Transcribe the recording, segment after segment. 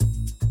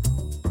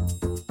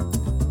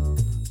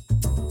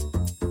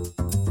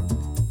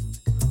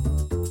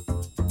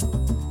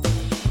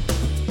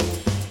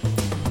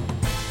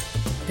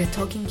The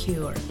Talking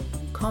Cure,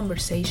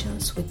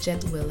 Conversations with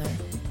Jed Wheeler,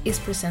 is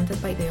presented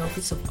by the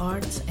Office of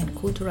Arts and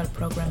Cultural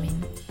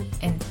Programming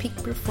and Peak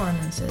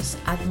Performances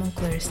at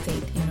Montclair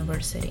State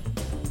University.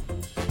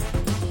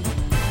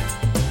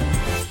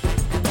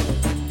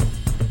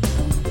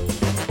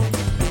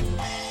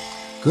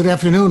 Good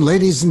afternoon,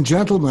 ladies and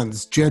gentlemen.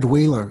 It's Jed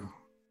Wheeler.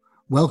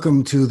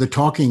 Welcome to The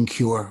Talking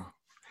Cure,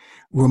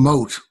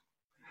 remote.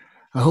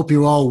 I hope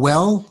you're all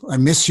well. I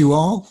miss you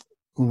all.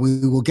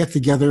 We will get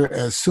together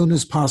as soon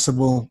as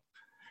possible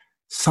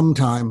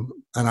sometime,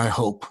 and I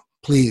hope,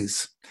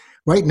 please.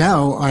 Right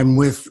now, I'm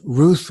with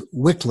Ruth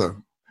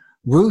Wickler.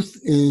 Ruth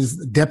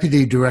is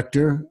Deputy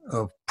Director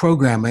of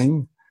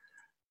Programming,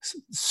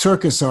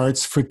 Circus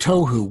Arts for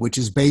Tohu, which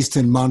is based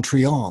in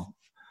Montreal.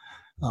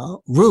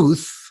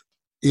 Ruth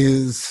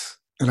is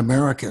an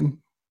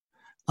American.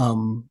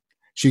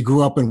 She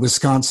grew up in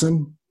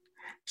Wisconsin.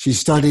 She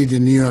studied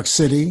in New York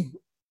City.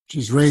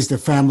 She's raised a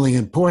family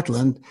in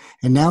Portland,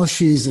 and now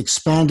she's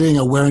expanding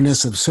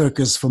awareness of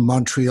circus from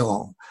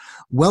Montreal.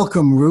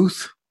 Welcome,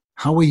 Ruth.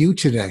 How are you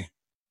today?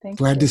 Thank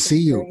Glad to see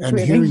you and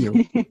hear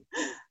you.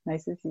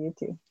 Nice to see you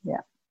too.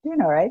 Yeah,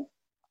 doing all right.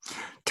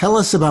 Tell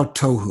us about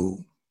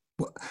Tohu.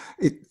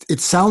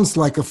 It sounds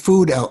like a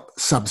food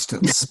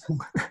substance.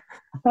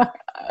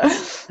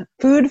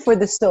 Food for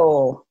the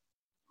soul.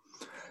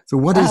 So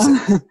what is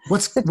it?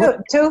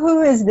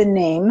 Tohu is the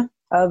name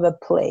of a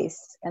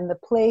place, and the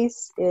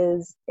place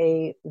is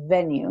a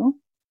venue,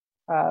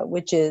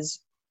 which is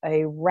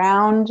a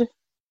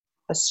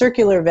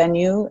circular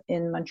venue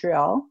in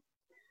Montreal,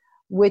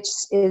 which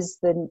is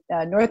the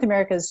North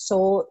America's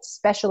sole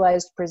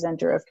specialized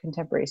presenter of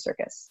contemporary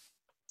circus.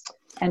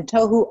 And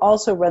Tohu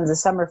also runs a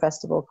summer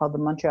festival called the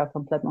Montreal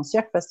Complètement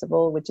Cirque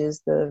Festival, which is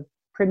the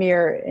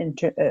premier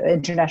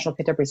international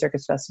contemporary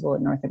circus festival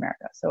in North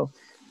America. So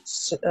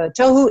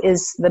Tohu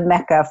is the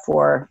mecca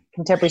for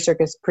contemporary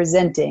circus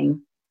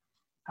presenting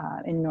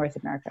in North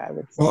America, I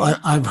would say. Well,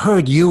 I've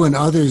heard you and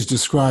others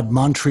describe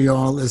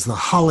Montreal as the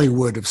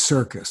Hollywood of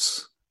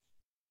circus.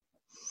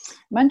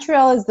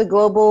 Montreal is the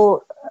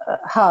global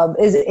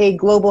a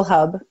global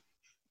hub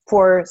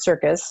for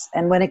circus.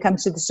 And when it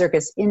comes to the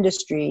circus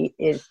industry,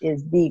 it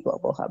is the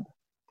global hub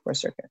for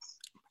circus.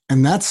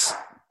 And that's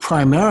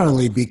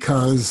primarily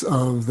because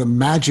of the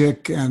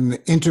magic and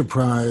the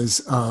enterprise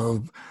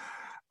of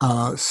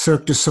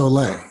Cirque du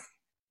Soleil.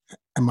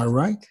 Am I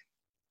right?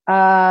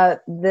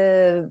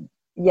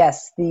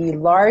 Yes, the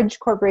large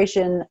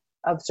corporation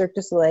of Cirque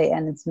du Soleil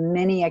and its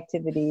many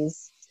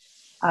activities,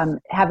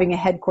 having a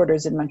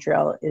headquarters in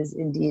Montreal is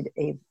indeed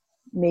a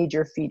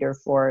major feeder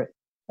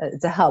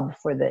it's a hub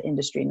for the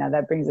industry. Now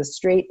that brings us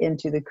straight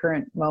into the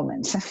current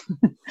moment,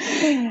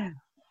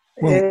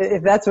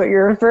 if that's what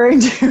you're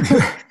referring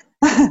to.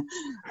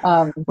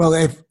 Well,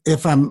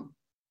 if I'm,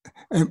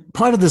 and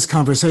part of this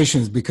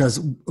conversation is because,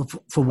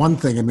 for one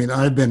thing, I mean,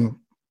 I've been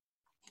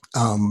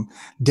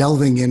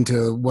delving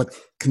into what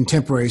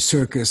contemporary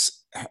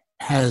circus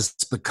has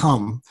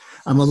become.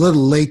 I'm a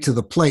little late to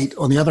the plate.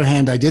 On the other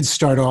hand, I did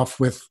start off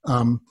with,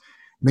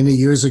 many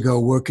years ago,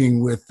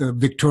 working with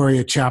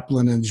Victoria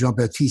Chaplin and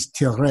Jean-Baptiste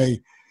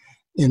Thierry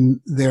in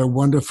their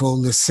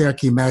wonderful Le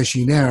Cercle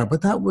Imaginaire,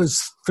 but that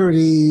was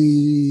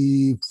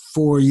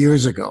 34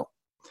 years ago.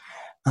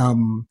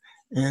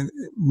 And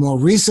more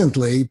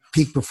recently,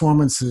 Peak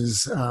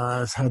Performances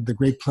has had the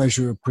great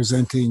pleasure of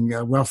presenting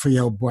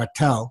Raphael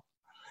Boitel.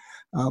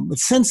 But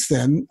since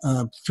then,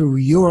 through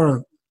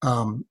your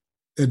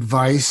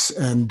advice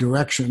and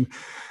direction,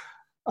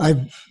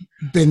 I've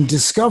been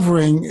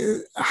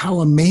discovering how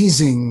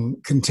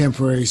amazing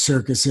contemporary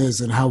circus is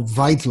and how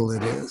vital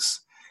it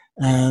is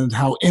and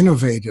how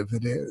innovative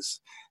it is.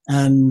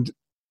 And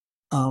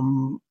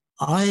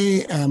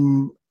I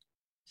am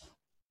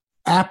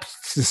apt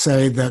to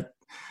say that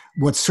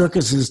what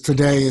circus is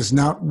today is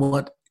not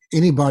what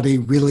anybody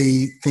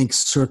really thinks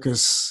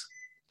circus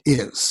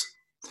is.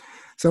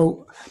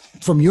 So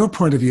from your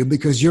point of view,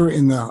 because you're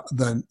in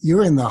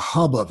the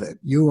hub of it,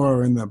 you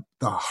are in the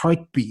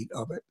heartbeat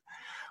of it,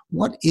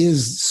 what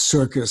is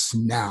circus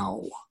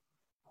now?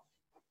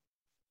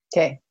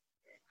 Okay.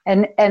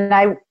 And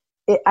I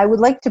would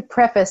like to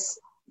preface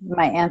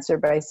my answer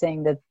by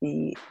saying that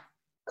the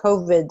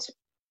COVID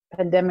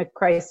pandemic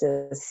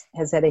crisis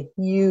has had a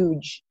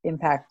huge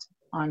impact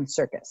on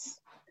circus,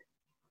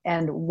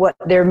 and what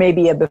there may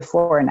be a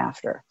before and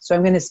after. So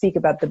I'm going to speak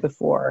about the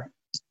before.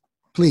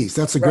 Please,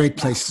 that's a great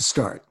place to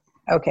start.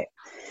 Okay.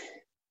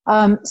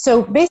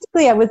 So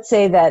basically, I would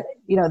say that,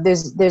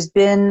 there's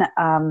been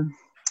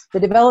the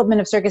development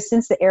of circus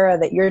since the era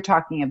that you're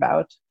talking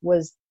about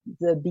was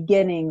the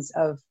beginnings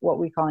of what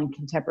we call in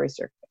contemporary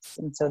circus.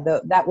 And so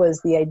that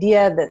was the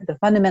idea, that the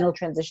fundamental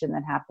transition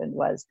that happened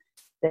was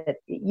that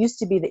it used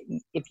to be that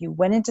if you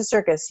went into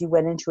circus, you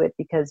went into it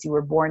because you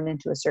were born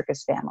into a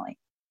circus family.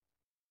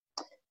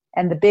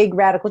 And the big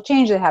radical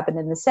change that happened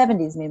in the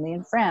 70s, mainly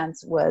in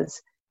France,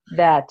 was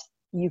that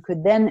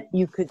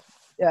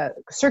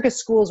circus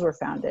schools were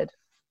founded.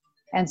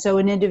 And so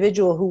an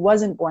individual who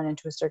wasn't born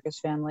into a circus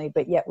family,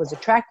 but yet was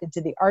attracted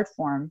to the art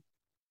form,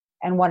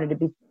 and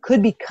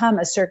could become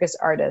a circus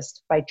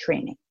artist by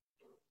training.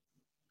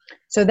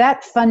 So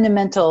that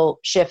fundamental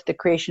shift, the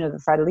creation of the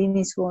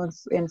Fratellini School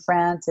in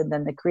France, and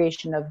then the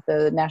creation of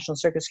the National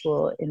Circus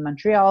School in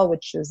Montreal,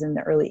 which was in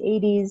the early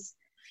 80s,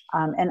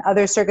 and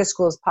other circus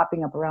schools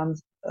popping up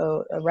around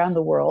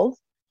the world,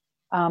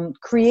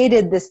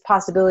 created this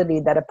possibility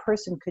that a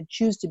person could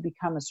choose to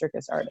become a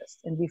circus artist.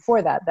 And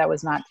before that, that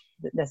was not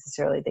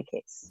necessarily the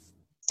case.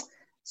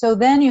 So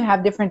then you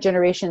have different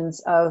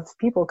generations of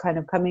people kind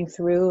of coming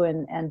through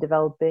and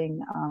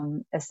developing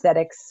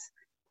aesthetics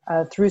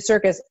through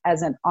circus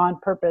as an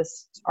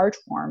on-purpose art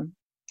form.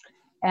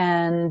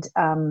 And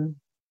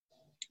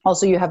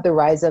also you have the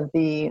rise of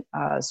the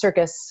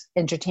circus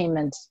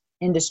entertainment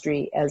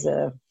industry as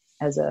a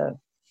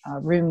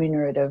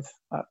remunerative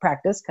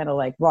practice, kind of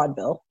like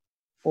vaudeville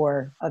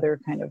or other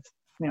kind of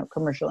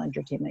commercial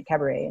entertainment,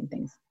 cabaret and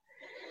things.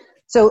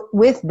 So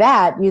with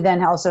that, you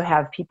then also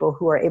have people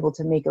who are able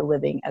to make a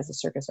living as a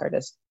circus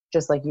artist,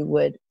 just like you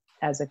would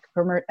as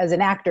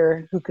an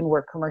actor who can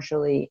work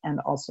commercially and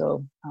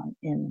also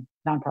in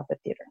nonprofit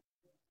theater.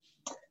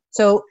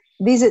 So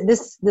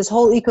this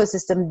whole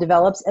ecosystem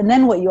develops, and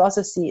then what you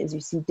also see is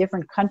you see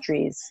different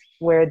countries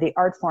where the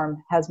art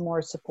form has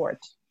more support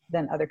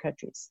than other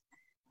countries.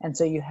 And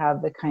so you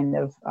have the kind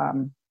of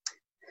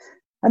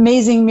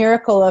amazing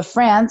miracle of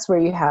France, where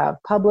you have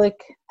public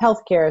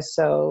healthcare,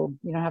 so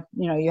you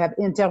have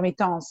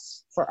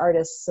intermittence for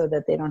artists, so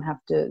that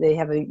they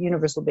have a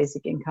universal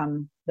basic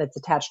income that's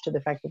attached to the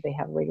fact that they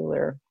have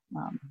regular,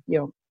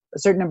 a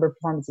certain number of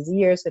performances a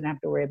year, so they don't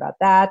have to worry about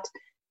that.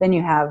 Then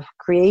you have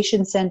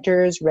creation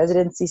centers,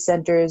 residency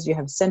centers. You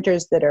have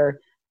centers that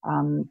are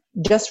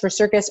just for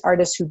circus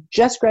artists who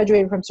just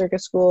graduated from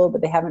circus school,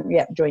 but they haven't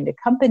yet joined a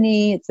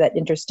company. It's that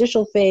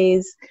interstitial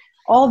phase.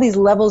 All these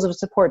levels of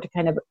support to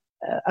kind of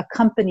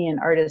accompany an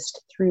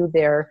artist through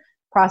their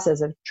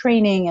process of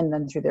training, and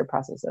then through their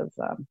process of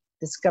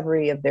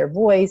discovery of their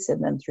voice,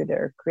 and then through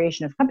their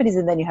creation of companies.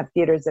 And then you have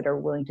theaters that are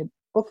willing to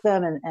book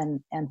them,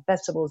 and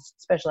festivals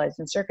specialized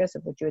in circus,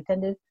 of which you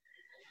attended.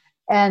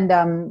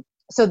 And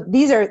so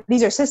these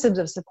are systems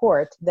of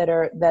support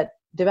that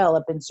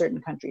develop in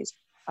certain countries.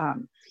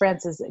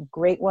 France is a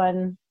great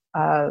one.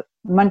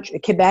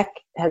 Quebec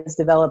has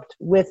developed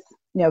with,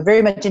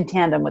 very much in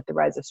tandem with the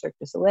rise of Cirque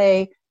du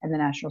Soleil and the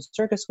National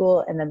Circus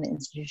School, and then the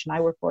institution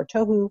I work for,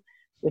 Tohu,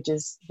 which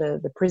is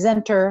the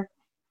presenter,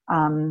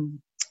 and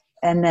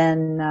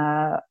then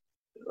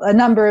a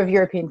number of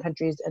European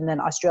countries, and then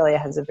Australia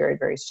has a very,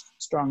 very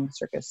strong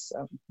circus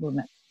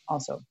movement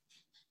also.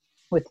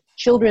 With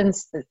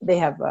children's, they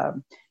have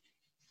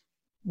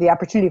the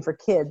opportunity for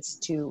kids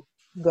to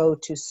go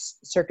to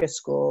circus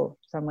school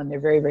from when they're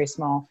very, very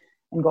small,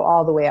 and go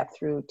all the way up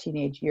through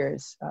teenage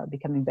years,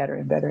 becoming better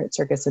and better at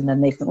circus. And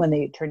then when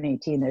they turn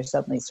 18, they're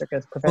suddenly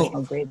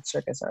professional grade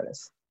circus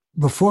artists.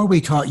 Before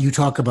you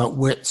talk about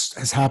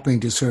what's happening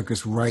to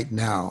circus right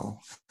now,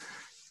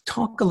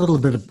 talk a little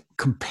bit,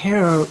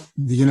 compare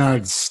the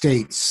United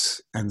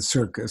States and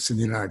circus in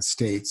the United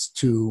States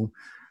to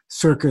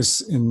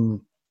circus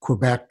in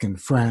Quebec and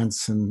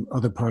France and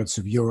other parts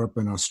of Europe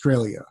and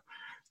Australia.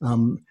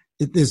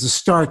 There's a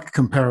stark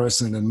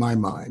comparison in my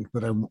mind,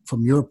 but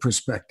from your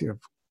perspective,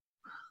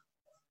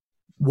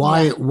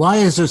 why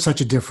is there such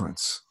a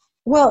difference?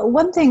 Well,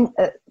 one thing,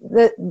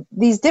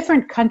 these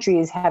different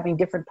countries having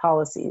different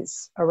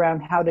policies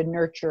around how to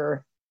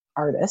nurture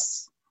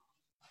artists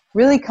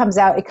really comes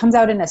out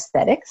in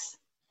aesthetics,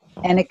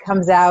 and it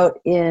comes out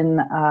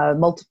in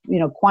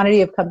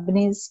quantity of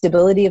companies,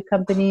 stability of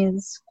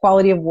companies,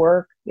 quality of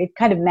work. It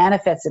kind of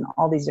manifests in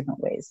all these different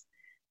ways.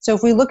 So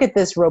if we look at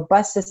this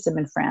robust system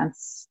in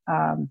France,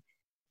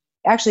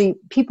 actually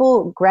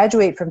people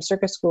graduate from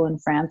circus school in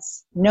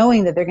France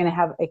knowing that they're going to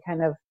have a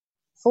kind of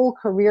full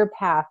career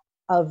path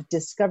of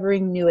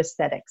discovering new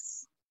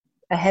aesthetics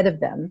ahead of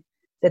them,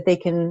 that they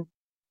can,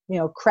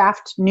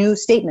 craft new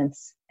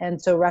statements.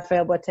 And so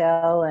Raphael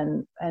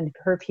Boitel and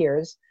her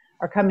peers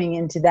are coming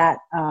into that,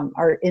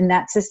 are in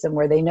that system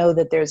where they know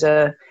that there's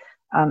an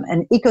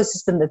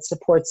ecosystem that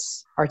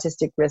supports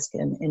artistic risk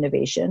and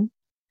innovation.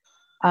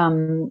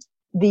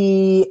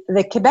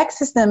 The Quebec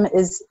system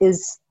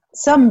is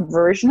some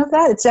version of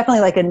that. It's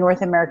definitely like a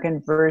North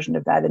American version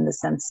of that, in the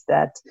sense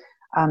that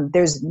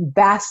there's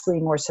vastly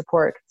more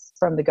support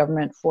from the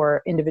government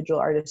for individual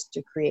artists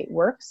to create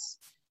works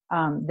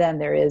than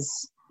there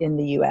is in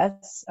the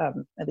U.S.,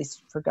 at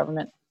least for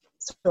government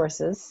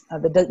sources.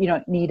 You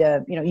don't need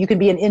you can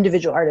be an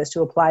individual artist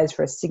who applies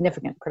for a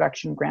significant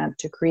production grant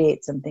to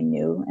create something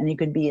new, and you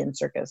could be in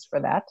circus for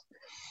that.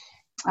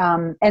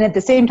 And at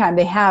the same time,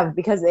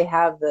 because they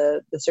have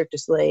the Cirque du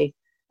Soleil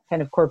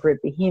kind of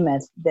corporate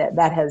behemoth,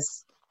 that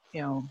has,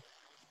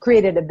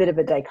 created a bit of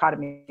a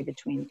dichotomy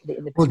between the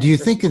independent. Well, do you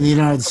think in the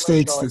United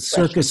States that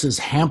circus is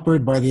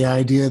hampered by the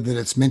idea that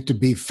it's meant to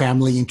be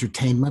family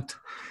entertainment,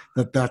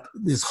 that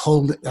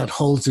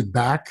holds it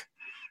back,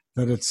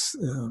 that it's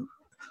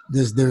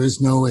there's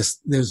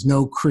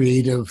no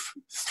creative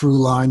through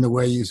line the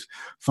way you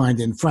find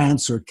in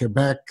France or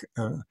Quebec?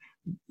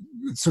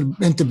 it's sort of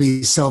meant to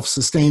be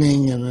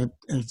self-sustaining, and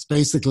it's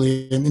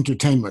basically an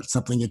entertainment,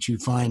 something that you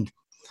find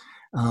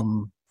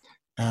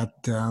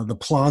at the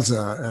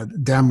Plaza at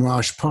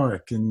Damrosch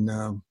Park in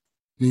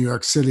New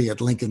York City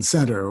at Lincoln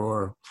Center,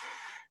 or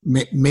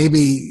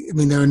maybe, I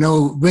mean, there are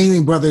no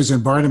Ringling Brothers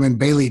and Barnum and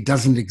Bailey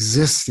doesn't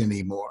exist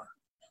anymore.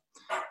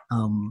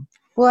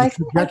 Well, I the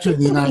think trajectory of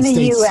the United in the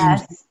States US,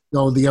 seems to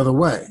go the other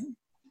way.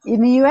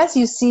 in the US,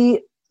 you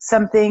see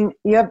something,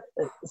 you have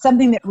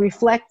something that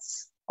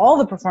reflects all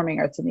the performing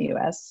arts in the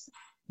US,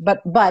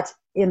 but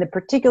in the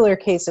particular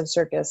case of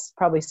circus,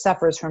 probably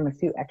suffers from a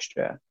few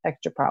extra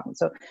problems.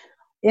 So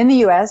in the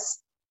US,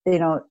 you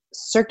know,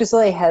 Cirque du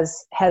Soleil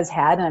has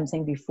had, and I'm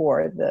saying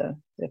before the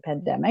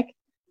pandemic,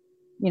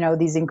 you know,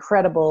 these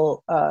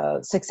incredible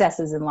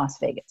successes in Las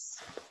Vegas,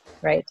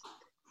 right?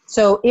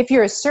 So if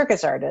you're a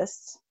circus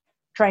artist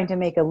trying to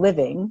make a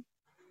living,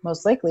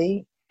 most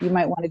likely you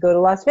might want to go to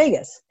Las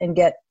Vegas and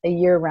get a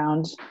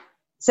year-round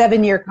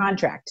 7-year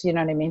contract. You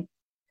know what I mean?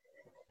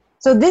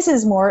 So this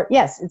is more,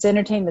 yes, it's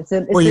entertainment.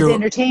 It's the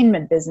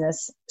entertainment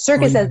business.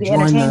 Circus as the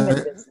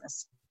entertainment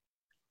business.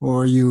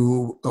 Or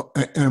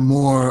a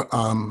more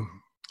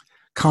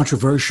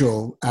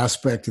controversial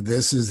aspect of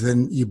this is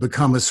then you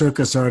become a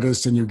circus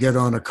artist and you get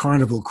on a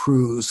Carnival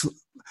cruise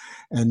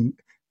and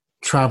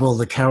travel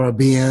the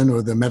Caribbean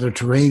or the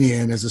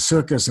Mediterranean as a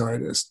circus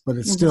artist, but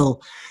it's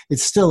still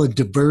a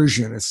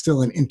diversion. It's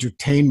still an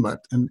entertainment.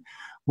 And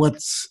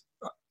what's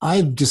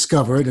I've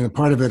discovered, and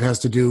part of it has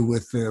to do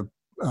with the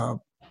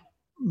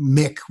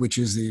MIC, which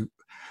is the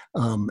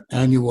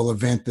annual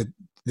event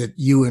that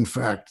you, in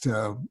fact,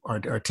 are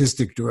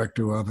artistic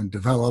director of and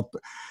develop.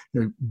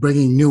 They're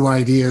bringing new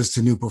ideas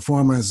to new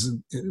performers,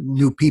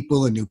 new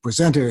people, and new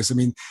presenters. I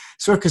mean,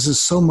 circus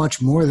is so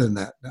much more than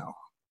that now.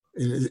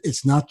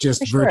 It's not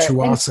just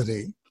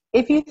virtuosity. And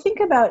if you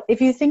think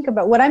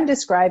about what I'm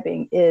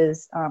describing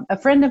is a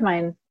friend of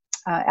mine,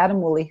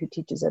 Adam Woolley, who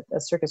teaches at a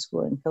circus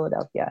school in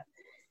Philadelphia.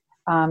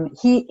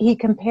 He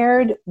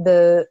compared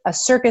a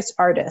circus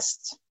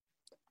artist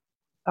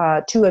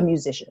to a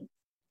musician,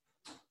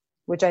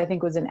 which I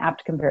think was an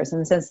apt comparison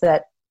in the sense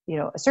that, you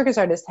know, a circus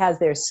artist has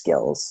their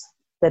skills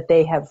that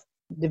they have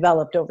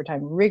developed over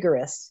time,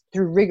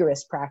 through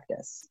rigorous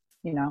practice,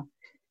 you know,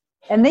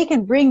 and they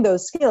can bring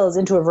those skills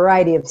into a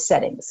variety of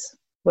settings,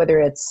 whether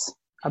it's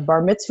a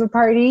bar mitzvah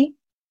party,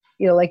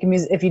 you know, like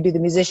if you do the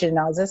musician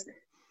analysis,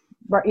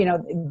 you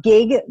know,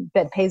 gig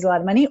that pays a lot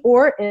of money,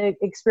 or an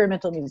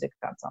experimental music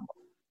ensemble.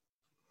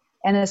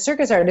 And a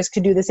circus artist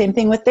could do the same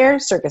thing with their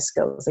circus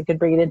skills. They could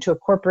bring it into a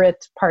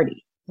corporate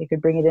party. They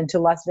could bring it into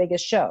a Las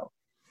Vegas show.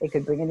 They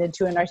could bring it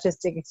into an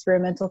artistic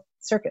experimental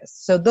circus.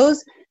 So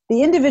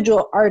the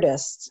individual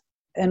artists,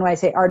 and when I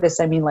say artists,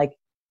 I mean like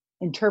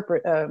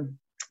interpret, I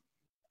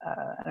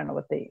don't know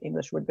what the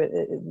English word, but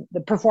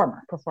the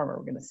performer, we're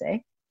going to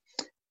say.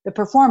 The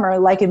performer,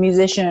 like a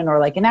musician or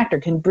like an actor,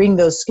 can bring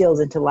those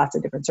skills into lots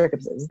of different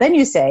circumstances. Then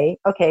you say,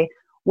 okay,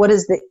 what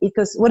does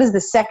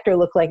the sector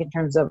look like in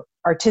terms of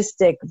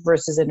artistic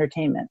versus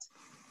entertainment?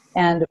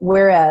 And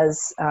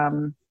whereas,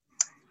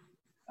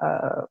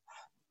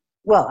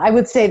 well, I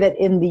would say that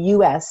in the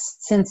U.S.,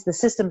 since the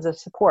systems of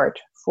support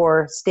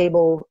for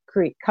stable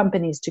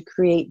companies to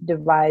create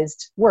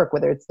devised work,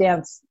 whether it's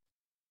dance,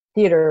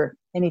 theater,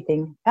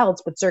 anything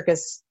else, but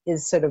circus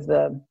is sort of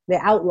the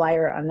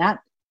outlier on that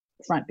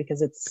front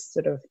because it's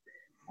sort of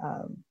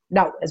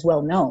not as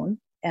well known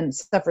and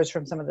suffers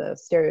from some of the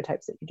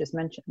stereotypes that you just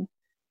mentioned.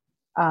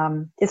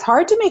 It's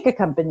hard to make a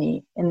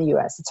company in the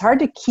US. It's hard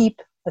to keep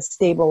a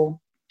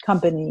stable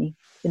company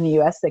in the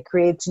US that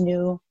creates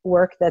new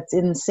work that's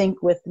in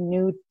sync with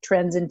new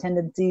trends and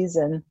tendencies.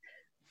 And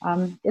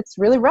it's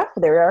really rough.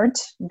 There aren't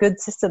good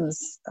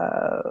systems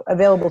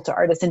available to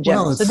artists in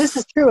general. So this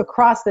is true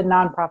across the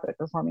nonprofit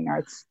performing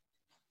arts.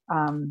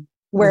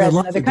 Whereas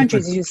in other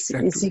countries, you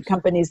see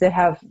companies that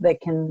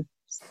can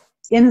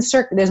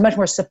there's much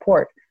more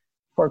support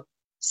for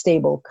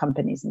stable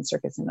companies in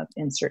circus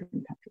in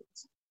certain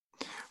countries.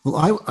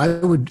 Well, I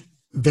would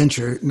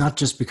venture, not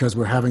just because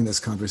we're having this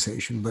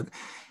conversation, but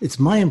it's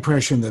my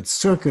impression that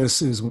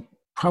circus is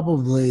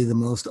probably the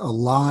most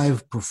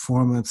alive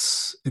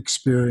performance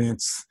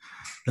experience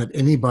that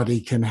anybody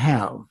can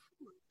have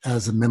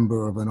as a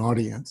member of an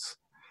audience,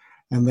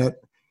 and that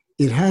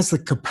it has the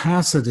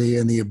capacity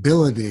and the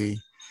ability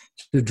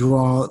to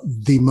draw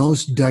the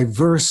most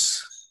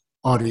diverse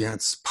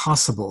audience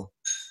possible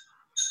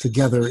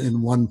together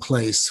in one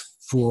place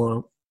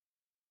for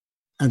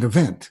an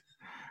event.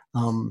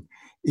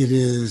 It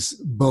is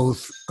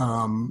both,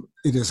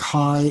 it is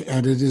high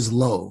and it is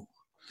low.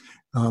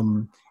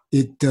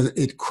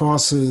 It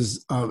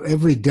crosses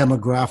every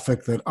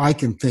demographic that I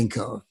can think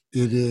of.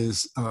 It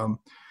is,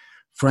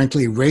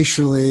 frankly,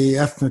 racially,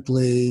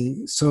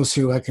 ethnically,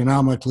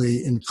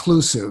 socioeconomically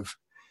inclusive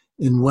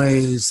in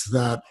ways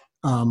that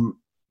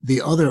the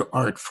other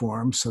art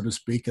forms, so to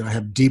speak, and I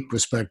have deep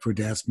respect for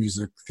dance,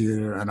 music,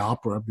 theater, and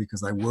opera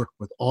because I work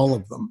with all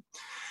of them.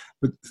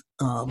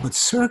 But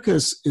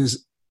circus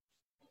is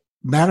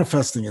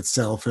manifesting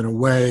itself in a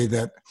way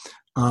that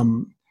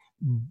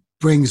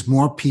brings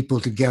more people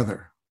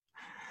together.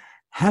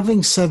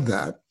 Having said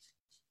that,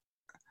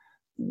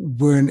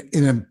 we're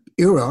in an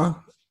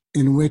era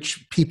in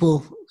which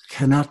people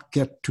cannot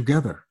get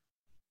together,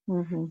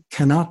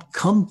 cannot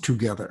come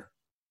together.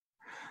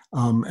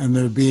 And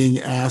they're being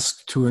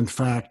asked to, in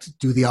fact,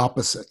 do the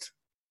opposite.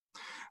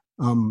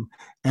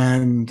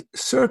 And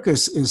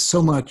circus is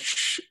so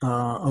much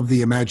of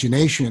the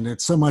imagination.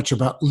 It's so much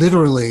about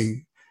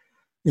literally,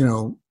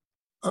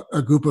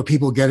 a group of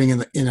people getting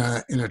in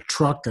a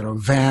truck and a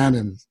van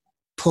and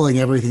pulling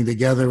everything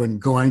together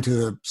and going to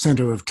the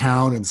center of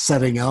town and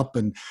setting up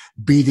and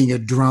beating a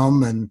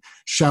drum and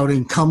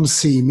shouting, "Come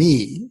see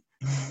me."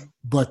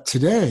 But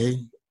today,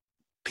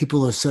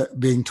 people are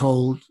being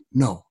told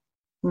no.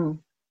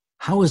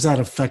 How is that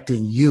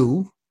affecting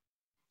you?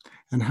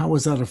 And how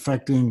is that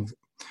affecting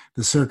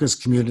the circus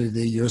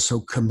community you're so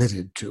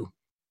committed to?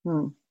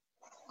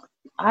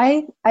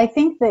 I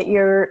think that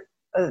your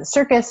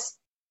circus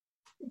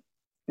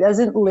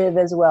doesn't live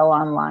as well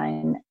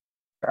online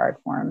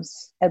art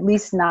forms, at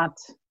least not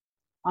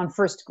on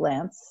first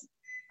glance.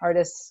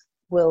 Artists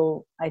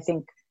will, I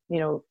think,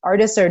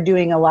 artists are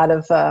doing a lot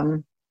of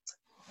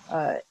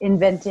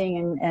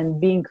inventing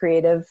and being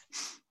creative,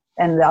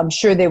 and I'm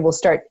sure they will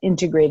start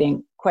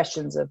integrating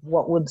questions of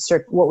what would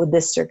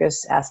this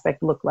circus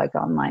aspect look like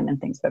online and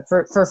things. But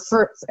for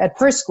at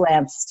first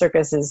glance,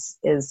 circus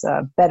is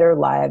better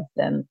live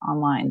than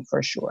online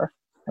for sure,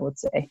 I would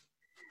say.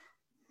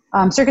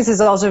 Circus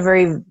is also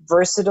very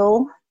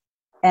versatile,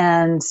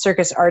 and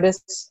circus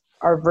artists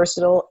are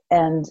versatile,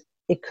 and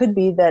it could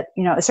be that,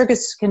 a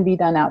circus can be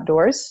done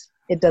outdoors.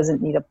 It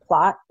doesn't need a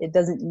plot. It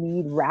doesn't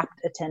need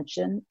rapt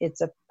attention. It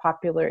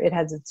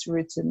has its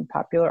roots in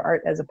popular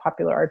art as a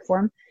popular art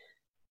form.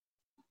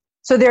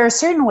 So there are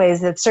certain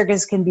ways that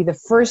circus can be the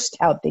first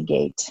out the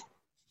gate,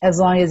 as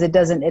long as it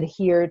doesn't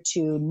adhere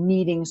to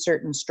needing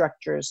certain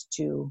structures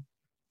to,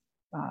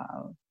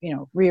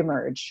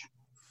 reemerge,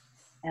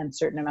 and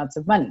certain amounts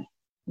of money.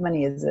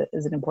 Money is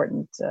an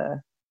important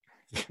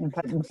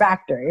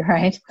factor,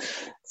 right?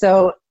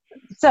 So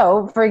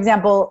for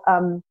example,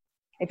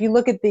 if you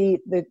look at the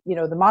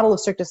model of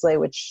Cirque du Soleil,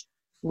 which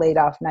laid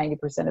off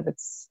 95% of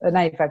its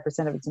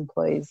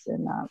employees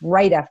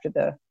right after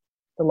the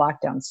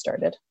lockdown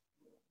started.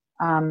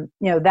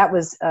 That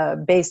was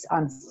based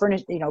on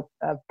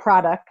a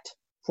product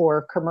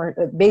for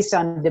based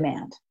on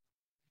demand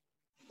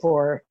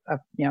for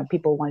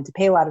people wanted to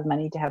pay a lot of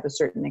money to have a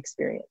certain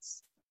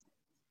experience.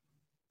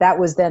 That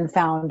was then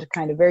found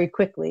kind of very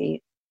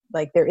quickly,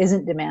 like there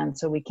isn't demand,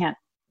 so we can't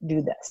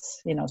do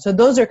this. So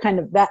those are kind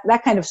of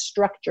that kind of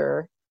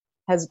structure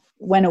has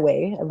went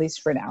away, at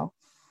least for now.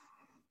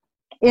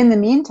 In the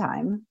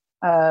meantime,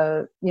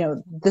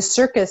 the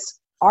circus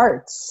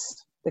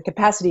arts, the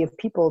capacity of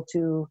people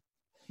to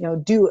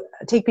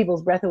take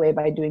people's breath away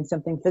by doing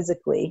something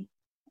physically,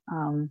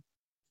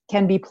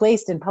 can be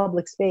placed in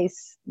public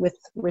space with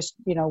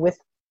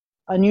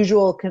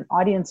unusual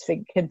audience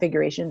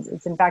configurations.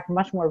 It's in fact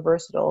much more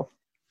versatile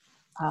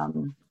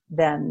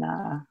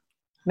than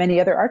many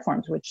other art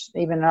forms, which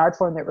even an art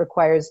form that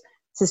requires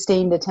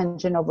sustained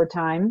attention over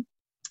time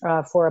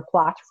for a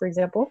plot, for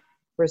example,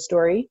 for a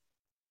story.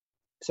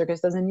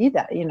 Circus doesn't need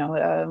that.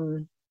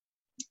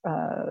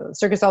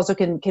 Circus also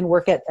can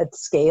work at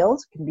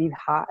scales, can be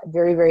high,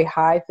 very, very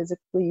high,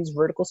 physically use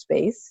vertical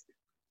space.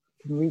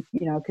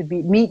 Could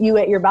be meet you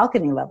at your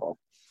balcony level.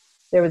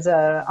 There was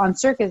on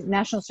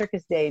National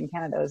Circus Day in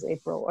Canada, it was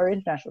April, or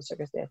International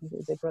Circus Day, I think it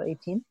was April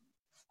 18th.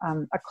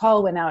 A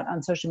call went out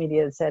on social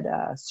media that said,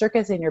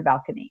 circus in your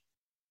balcony.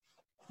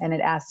 And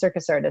it asked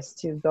circus artists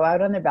to go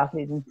out on their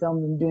balconies and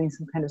film them doing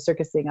some kind of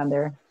circus thing on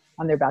their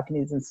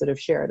balconies and sort of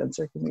share it on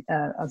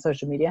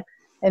social media.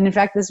 And in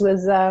fact, there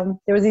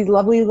was these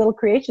lovely little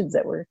creations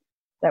that were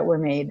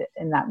made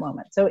in that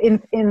moment. So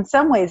in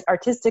some ways,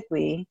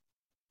 artistically,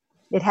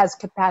 it has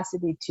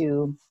capacity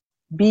to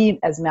be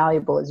as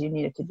malleable as you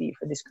need it to be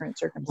for these current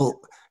circumstances. Well,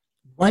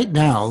 right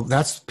now,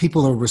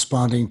 people are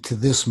responding to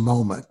this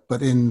moment,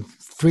 but in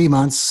 3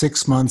 months,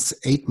 6 months,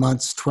 8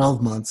 months,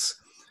 12 months,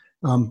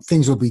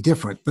 things will be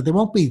different. But there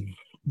will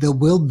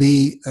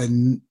be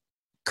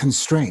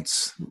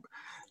constraints.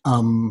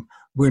 I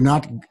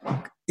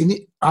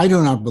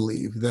do not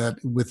believe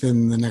that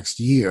within the next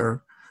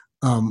year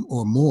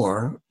or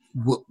more,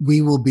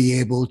 we will be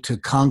able to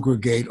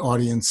congregate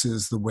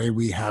audiences the way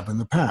we have in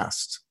the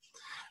past.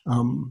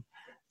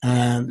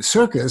 And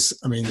circus,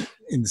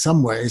 in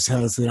some ways,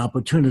 has the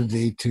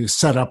opportunity to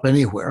set up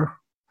anywhere.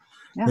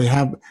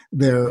 Yeah.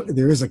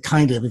 There is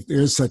if there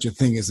is such a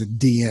thing as a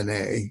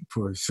DNA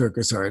for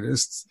circus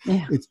artists.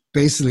 Yeah. It's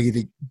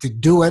basically to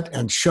do it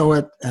and show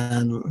it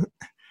and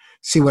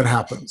see what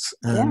happens,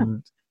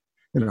 and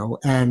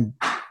and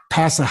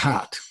pass a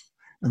hat.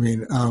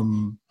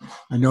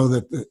 I know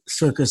that the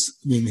circus,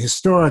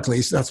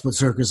 historically, that's what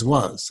circus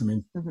was.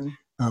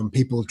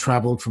 People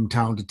traveled from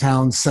town to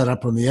town, set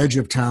up on the edge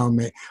of town,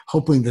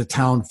 hoping the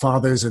town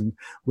fathers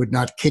would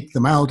not kick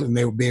them out, and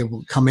they would be able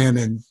to come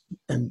in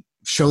and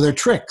show their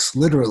tricks,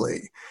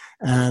 literally.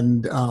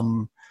 And I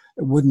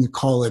wouldn't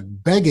call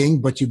it begging,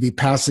 but you'd be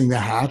passing the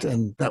hat,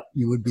 and that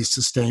you would be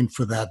sustained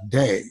for that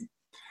day.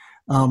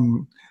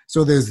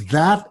 So there's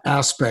that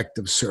aspect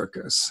of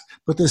circus,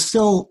 but there's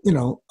still,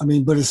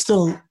 but it's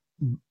still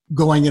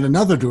going in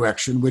another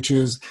direction, which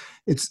is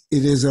it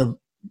is a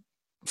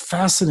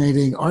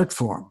fascinating art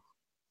form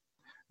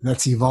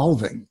that's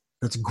evolving,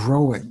 that's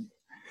growing,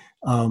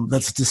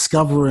 that's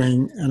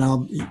discovering, and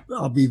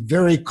I'll be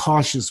very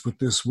cautious with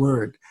this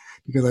word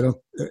because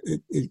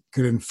it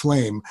could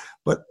inflame,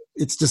 but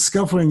it's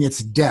discovering its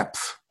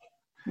depth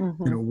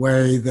in a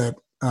way that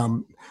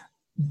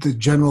the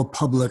general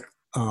public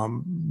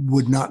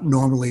would not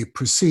normally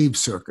perceive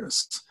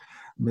circus.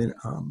 I mean,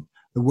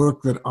 the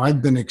work that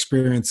I've been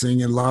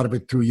experiencing, and a lot of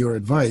it through your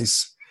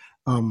advice,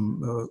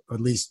 at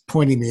least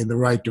pointing me in the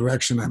right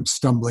direction, I'm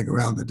stumbling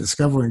around and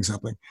discovering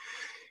something.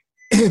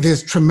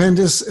 There's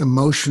tremendous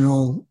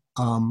emotional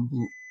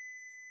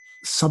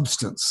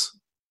substance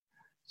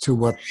to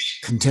what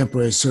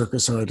contemporary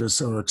circus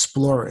artists are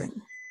exploring.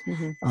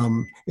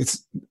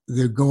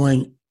 They're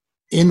going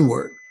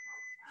inward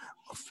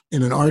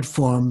in an art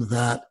form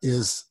that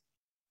is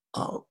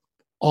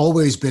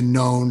always been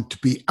known to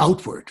be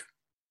outward.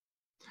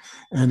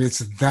 And it's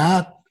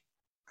that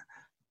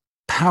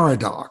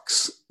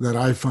paradox that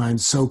I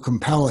find so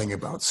compelling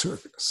about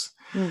circus.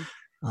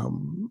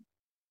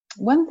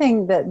 One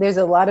thing that there's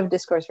a lot of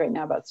discourse right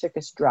now about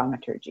circus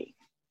dramaturgy.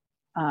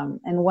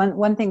 And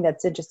one thing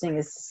that's interesting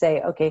is to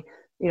say, okay,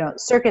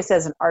 circus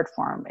as an art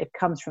form, it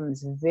comes from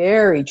these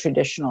very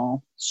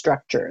traditional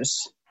structures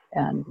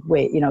and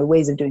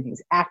ways of doing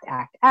things,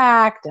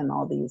 act, and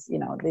all these,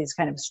 these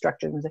kind of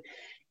structures.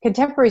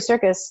 Contemporary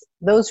circus,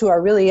 those who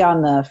are really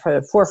on the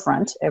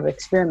forefront of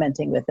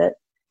experimenting with it,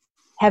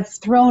 have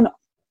thrown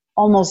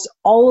almost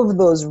all of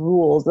those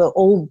rules, the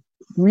old,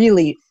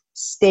 really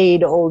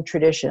staid old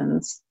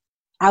traditions,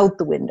 out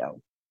the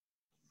window.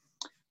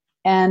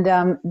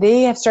 And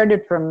they have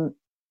started from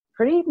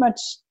pretty much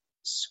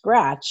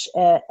scratch.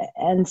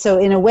 And so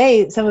in a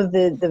way, some of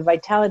the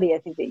vitality I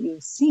think that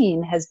you've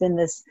seen has been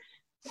this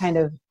kind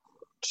of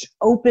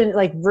open,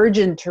 like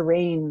virgin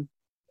terrain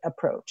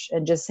approach,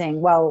 and just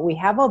saying, well, we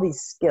have all these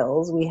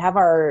skills, we have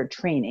our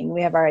training,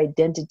 we have our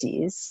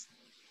identities,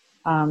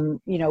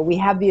 we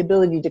have the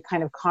ability to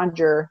kind of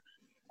conjure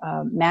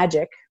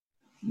magic,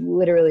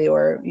 literally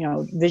or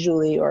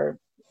visually, or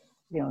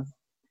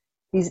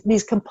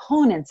these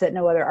components that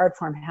no other art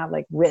form have,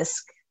 like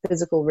risk,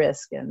 physical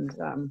risk, and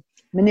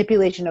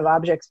manipulation of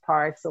objects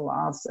par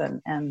excellence,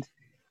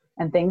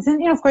 and things.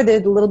 And of course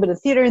there's a little bit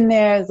of theater in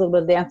there, there's a little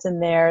bit of dance in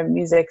there,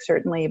 music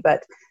certainly,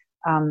 but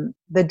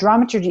the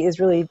dramaturgy is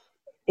really,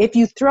 if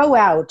you throw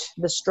out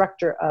the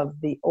structure of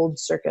the old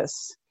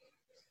circus,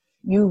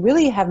 you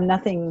really have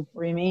nothing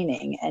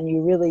remaining, and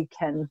you really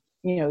can,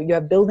 you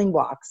have building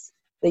blocks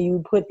that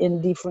you put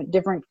in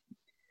different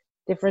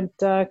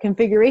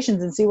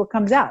configurations and see what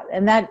comes out.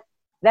 And that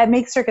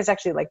makes circus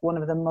actually like one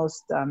of the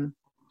most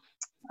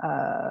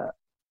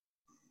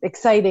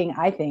exciting,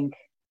 I think,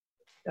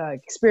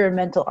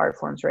 experimental art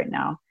forms right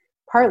now,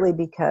 partly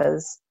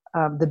because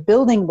the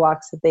building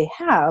blocks that they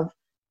have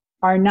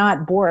are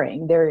not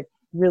boring. They're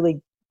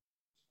really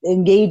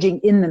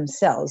engaging in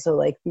themselves. So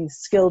like these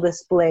skill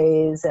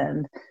displays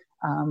and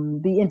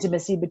the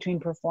intimacy between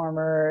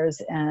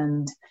performers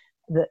and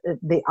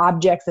the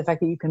objects, the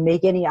fact that you can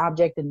make any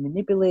object and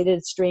manipulate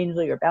it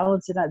strangely or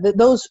balance it out.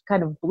 Those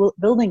kind of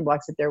building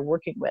blocks that they're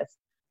working with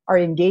are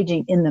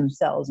engaging in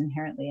themselves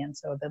inherently. And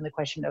so then the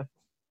question of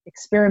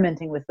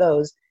experimenting with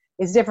those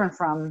is different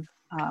from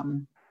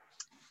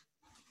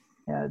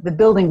the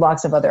building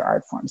blocks of other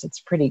art forms. It's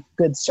a pretty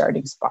good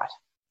starting spot.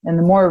 And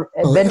the more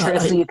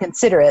adventurously you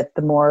consider it,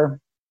 the more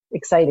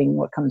exciting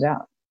what comes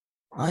out.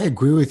 I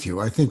agree with you.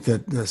 I think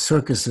that the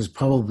circus is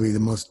probably the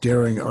most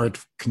daring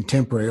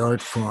contemporary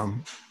art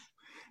form.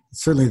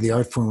 It's certainly the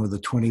art form of the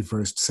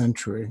 21st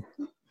century.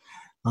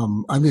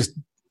 I'm just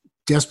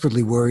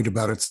desperately worried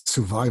about its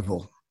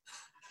survival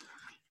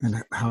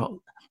and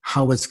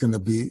how it's going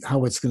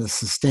to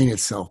sustain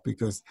itself,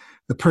 because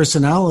the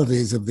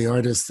personalities of the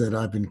artists that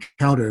I've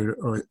encountered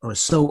are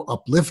so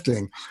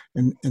uplifting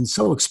and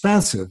so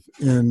expansive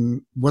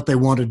in what they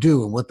want to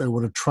do and what they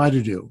want to try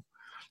to do.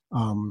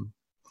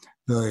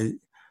 The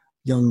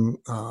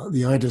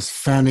artist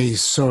Fanny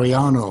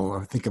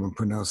Soriano, I think I'm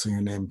pronouncing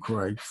her name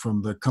correct,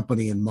 from the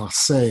company in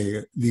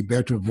Marseille,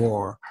 Liberté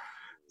Voir.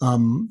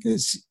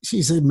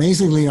 She's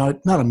amazingly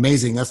not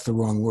amazing, that's the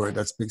wrong word,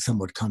 that's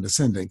somewhat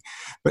condescending,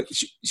 but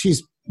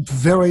she's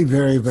very,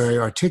 very, very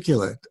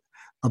articulate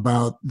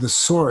about the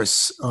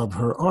source of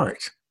her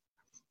art,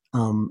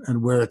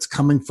 and where it's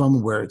coming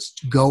from, where it's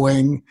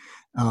going,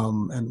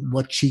 and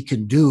what she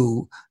can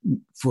do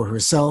for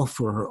herself,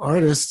 for her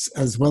artists,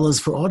 as well as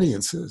for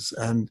audiences.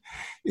 And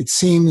it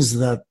seems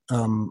that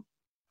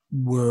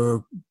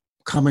we're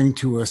coming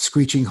to a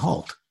screeching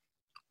halt.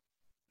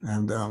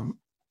 And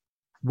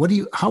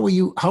how are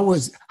you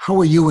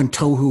and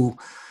Tohu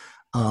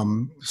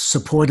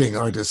supporting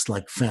artists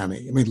like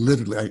Fanny? I mean,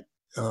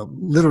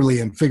 literally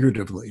and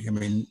figuratively. I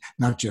mean,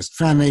 not just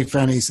Fanny.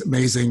 Fanny's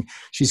amazing.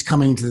 She's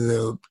coming to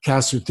the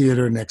Castor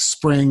Theater next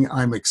spring.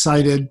 I'm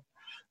excited.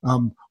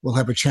 We'll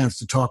have a chance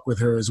to talk with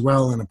her as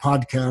well in a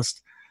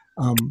podcast.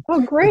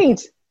 Oh,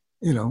 great.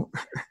 You know,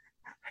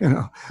 you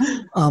know,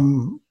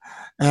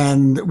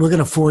 and we're going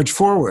to forge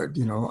forward.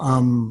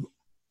 I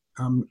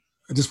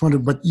just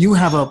wondered, but you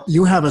have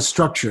a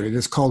structure. It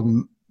is called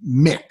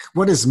MIC.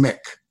 What is MIC?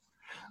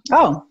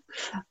 Oh,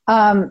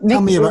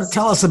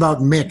 Tell us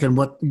about MIC and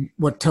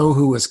what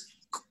Tohu is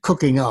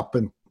cooking up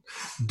and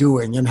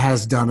doing and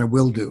has done and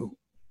will do.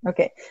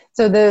 Okay,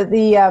 so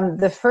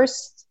the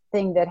first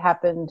thing that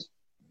happened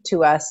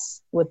to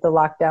us with the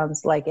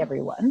lockdowns, like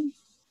everyone,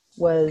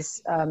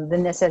 was the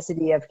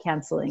necessity of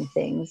canceling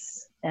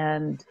things,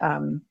 and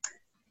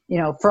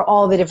for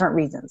all the different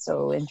reasons.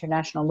 So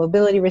international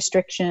mobility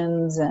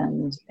restrictions,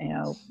 and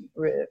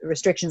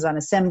restrictions on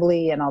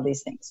assembly, and all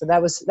these things. So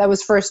that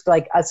was first,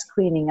 like us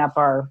cleaning up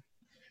our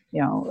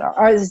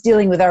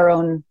dealing with our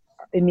own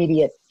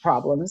immediate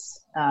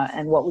problems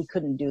and what we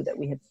couldn't do that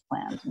we had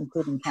planned,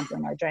 including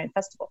canceling our giant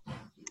festival.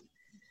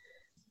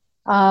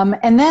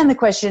 And then the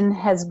question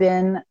has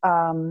been,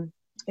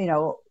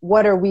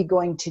 what are we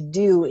going to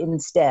do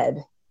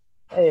instead?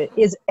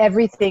 Is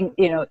everything,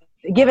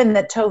 given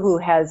that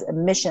Tohu has a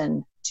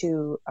mission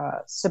to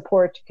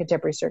support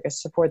contemporary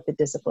circus, support the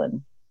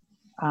discipline,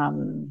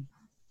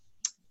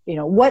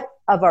 what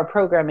of our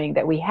programming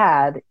that we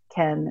had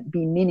can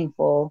be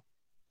meaningful,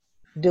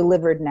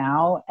 delivered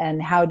now,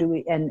 and how do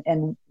we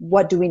and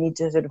what do we need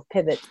to sort of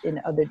pivot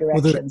in other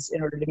directions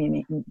in order to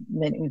be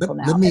meaningful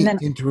now? Let me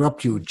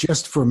interrupt you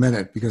just for a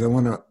minute, because I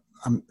want to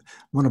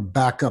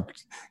back up.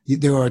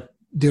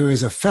 There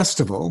is a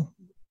festival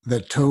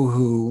that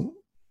Tohu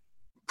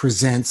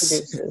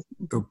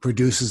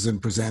produces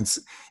and presents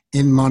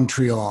in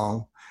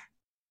Montreal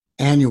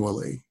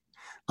annually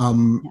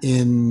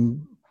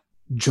in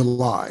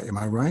July. Am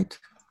I right?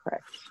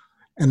 Correct.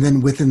 And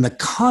then within the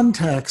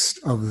context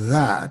of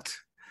that,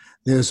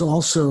 there's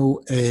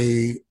also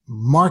a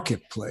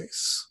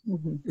marketplace,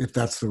 if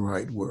that's the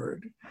right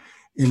word,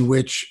 in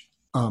which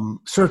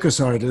circus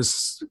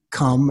artists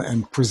come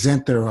and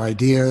present their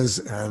ideas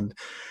and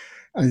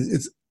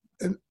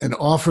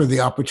offer the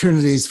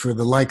opportunities for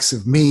the likes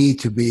of me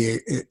to be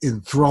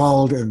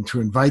enthralled and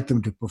to invite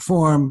them to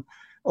perform,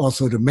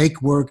 also to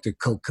make work, to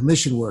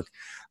co-commission work.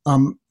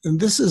 And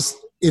this is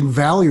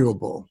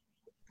invaluable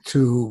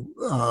to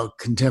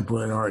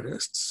contemporary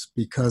artists,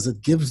 because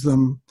it gives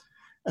them,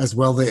 as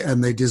well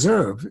they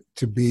deserve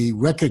to be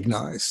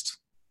recognized,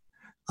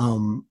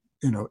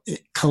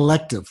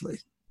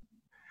 collectively.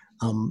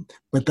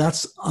 But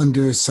that's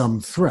under some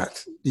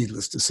threat,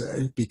 needless to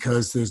say,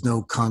 because there's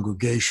no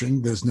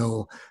congregation, there's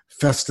no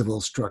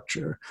festival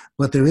structure,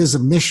 but there is a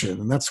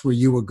mission, and that's where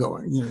you were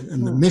going.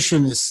 And the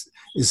mission is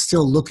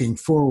still looking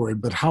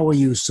forward, but how are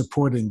you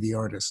supporting the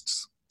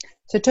artists?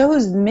 So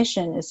Tohu's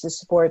mission is to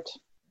support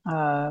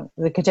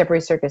the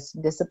contemporary circus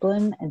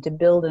discipline and to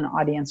build an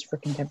audience for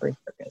contemporary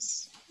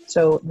circus.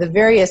 So the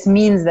various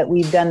means that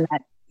we've done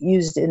that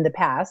used in the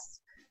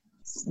past,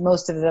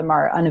 most of them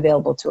are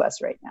unavailable to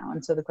us right now.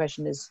 And so the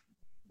question is,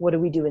 what do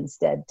we do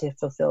instead to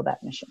fulfill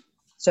that mission?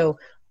 So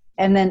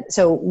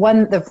one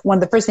of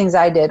the first things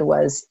I did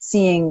was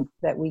seeing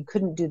that we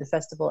couldn't do the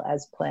festival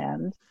as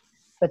planned,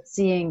 but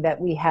seeing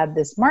that we had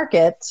this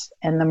market,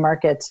 and the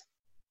market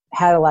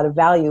had a lot of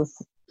value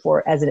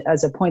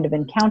as a point of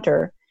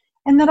encounter.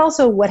 And then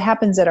also what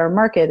happens at our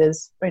market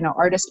is,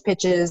 artist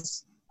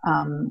pitches,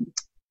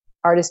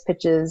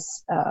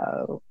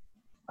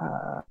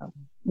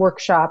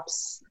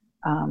 workshops,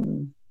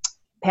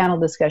 panel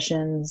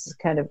discussions,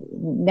 kind of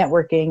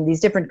networking,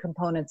 these different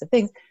components of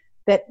things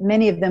that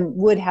many of them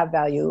would have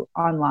value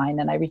online.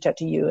 And I reach out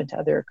to you and to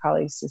other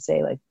colleagues to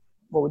say, like,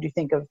 what would you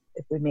think of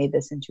if we made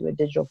this into a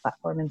digital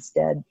platform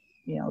instead,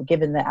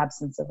 given the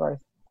absence of our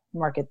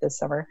market this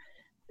summer?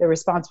 The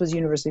response was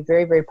universally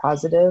very, very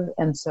positive.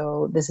 And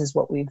so this is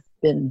what we've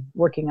been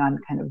working on,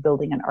 kind of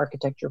building an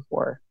architecture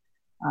for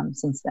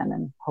since then,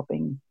 and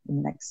hoping in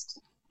the next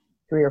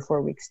 3 or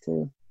 4 weeks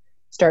to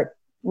start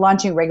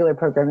launching regular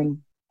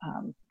programming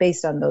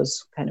based on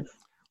those kind of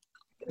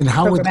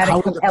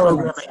programmatic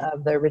elements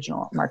of the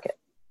original market.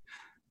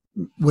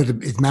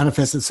 Would it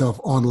manifest itself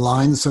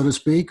online, so to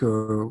speak,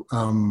 or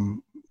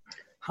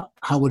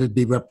how would it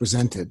be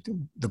represented,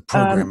 the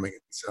programming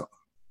itself?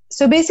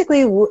 So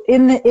basically,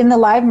 in the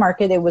live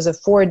market, it was a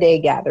 4-day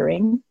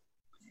gathering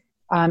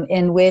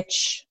in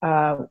which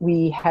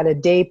we had a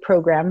day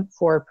program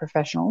for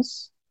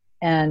professionals,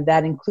 and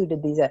that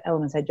included these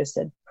elements I just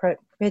said: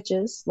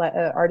 pitches,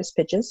 artist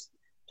pitches,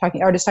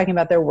 artists talking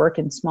about their work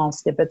in small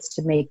snippets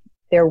to make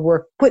their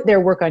work, put their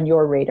work on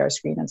your radar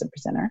screen as a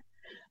presenter,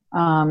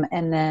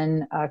 and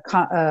then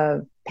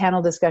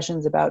panel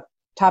discussions about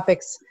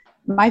topics.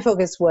 My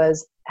focus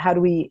was, how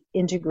do we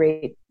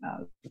integrate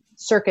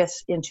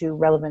circus into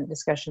relevant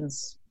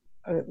discussions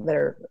that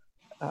are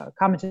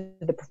common to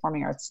the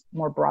performing arts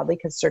more broadly,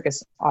 because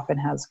circus often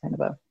has kind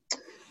of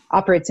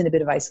operates in a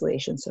bit of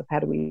isolation. So how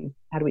do we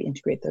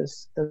integrate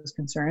those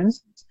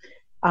concerns?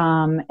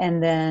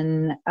 And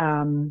then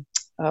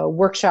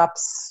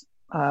workshops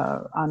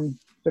on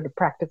sort of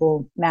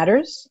practical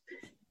matters.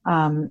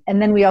 And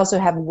then we also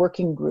have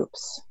working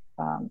groups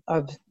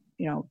of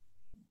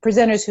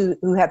presenters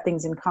who have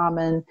things in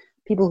common,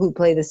 people who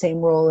play the same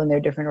role in their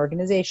different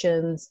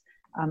organizations,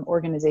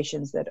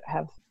 organizations that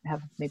have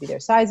maybe their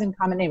size in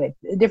common, anyway,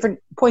 different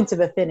points of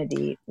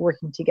affinity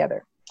working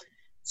together.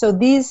 So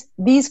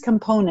these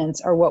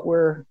components are what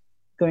we're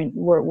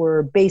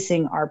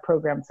basing our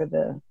program for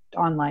the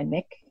online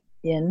MIC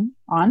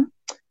on,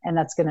 and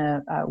that's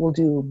gonna we'll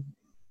do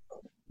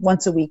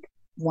once a week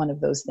one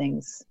of those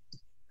things,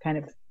 kind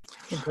of.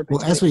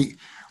 Well,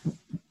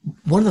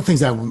 one of the things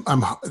there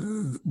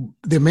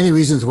are many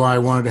reasons why I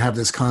wanted to have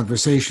this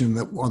conversation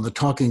on the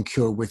Talking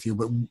Cure with you,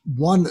 but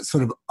one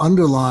sort of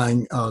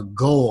underlying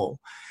goal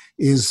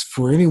is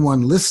for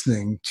anyone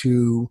listening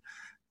to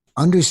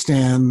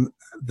understand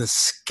the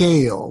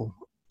scale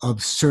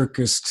of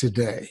circus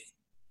today,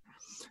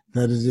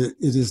 that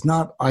it is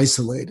not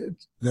isolated,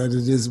 that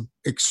it is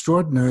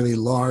extraordinarily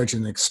large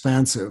and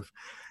expansive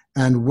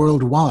and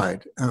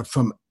worldwide.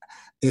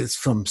 It's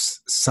from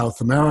South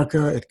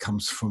America, it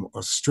comes from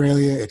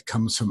Australia, it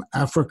comes from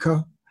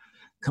Africa,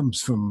 comes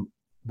from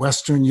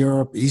Western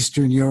Europe,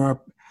 Eastern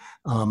Europe,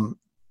 the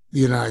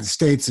United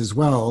States as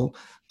well,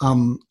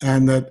 and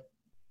that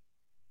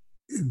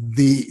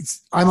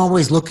I'm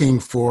always looking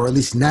for, at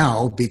least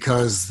now,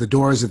 because the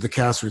doors of the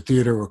Casper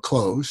Theater are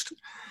closed,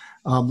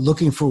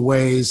 looking for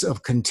ways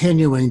of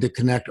continuing to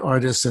connect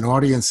artists and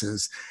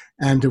audiences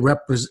and to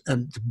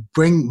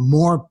bring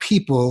more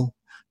people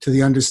to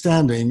the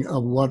understanding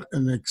of what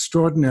an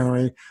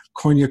extraordinary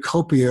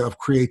cornucopia of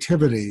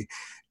creativity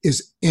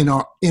is in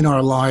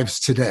our lives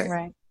today.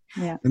 Right.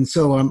 Yeah. And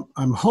so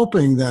I'm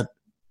hoping that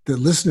the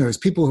listeners,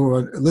 people who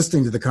are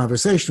listening to the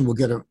conversation, will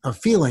get a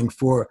feeling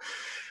for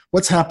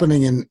what's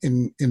happening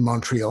in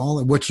Montreal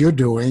and what you're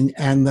doing,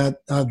 and that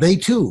they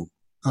too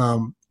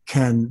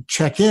can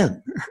check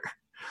in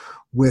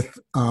with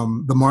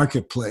the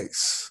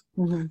marketplace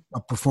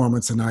of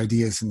performance and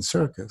ideas in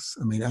circus.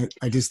 I mean,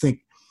 I just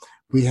think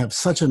we have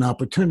such an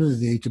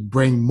opportunity to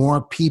bring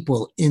more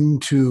people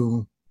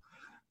into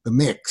the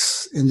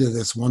mix, into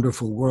this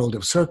wonderful world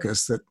of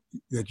circus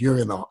that you're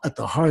at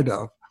the heart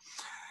of,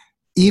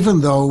 even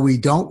though we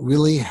don't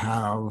really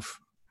have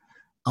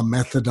a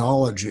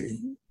methodology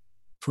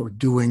for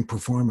doing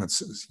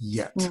performances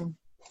yet.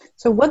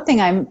 So one thing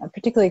I'm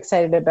particularly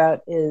excited about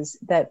is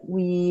that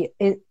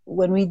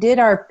when we did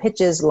our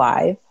pitches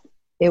live,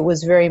 it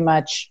was very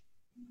much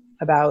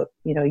about,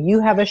 you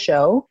have a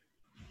show,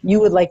 you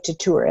would like to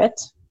tour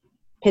it,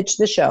 pitch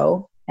the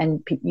show,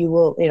 and you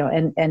will,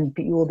 and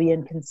you will be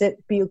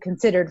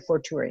considered for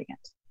touring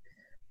it.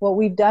 What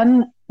we've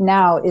done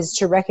now is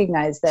to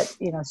recognize that,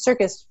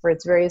 circus, for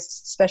its various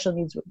special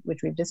needs, which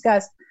we've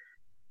discussed,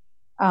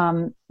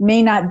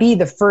 may not be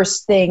the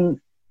first thing.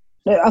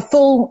 A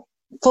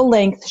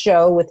full-length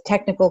show with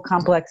technical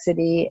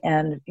complexity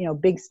and,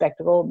 big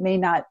spectacle may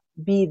not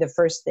be the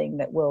first thing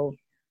that will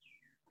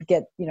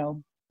get,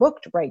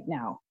 booked right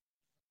now.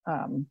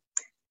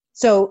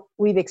 So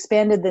we've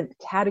expanded the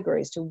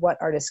categories to what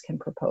artists can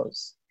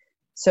propose.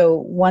 So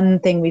one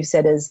thing we've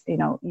said is,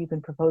 you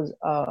can propose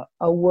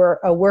a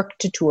work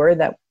to tour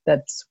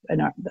that's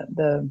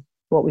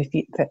what we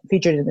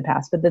featured in the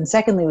past. But then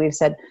secondly, we've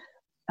said,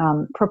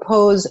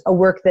 propose a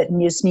work that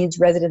just needs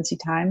residency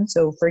time.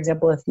 So for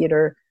example, a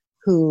theater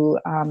who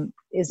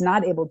is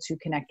not able to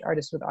connect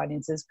artists with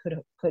audiences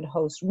could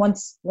host,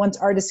 once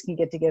artists can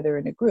get together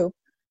in a group,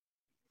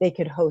 they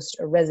could host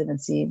a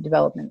residency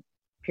development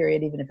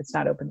period, even if it's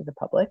not open to the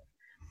public,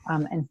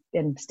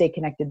 and stay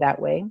connected that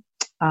way.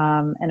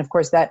 And of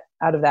course, out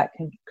of that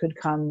could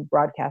come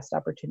broadcast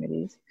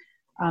opportunities.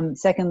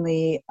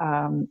 Secondly,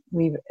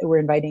 we're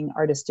inviting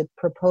artists to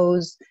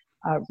propose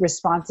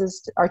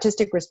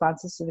artistic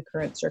responses to the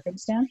current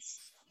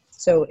circumstance.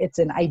 So it's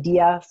an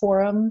idea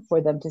forum for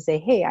them to say,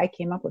 hey, I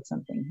came up with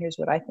something. Here's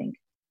what I think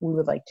we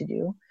would like to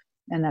do.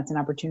 And that's an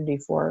opportunity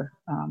for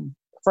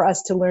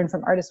us to learn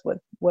from artists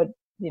what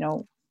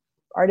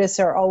artists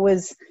are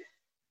always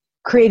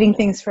creating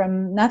things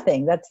from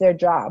nothing. That's their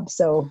job.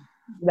 So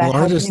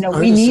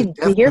we need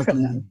to hear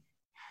from them.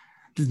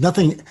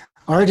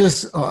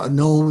 Artists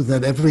know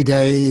that every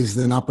day is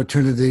an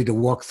opportunity to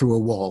walk through a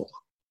wall.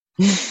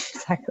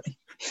 Exactly.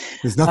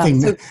 There's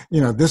nothing,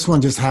 this one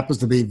just happens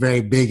to be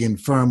very big and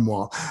firm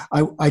wall.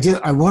 I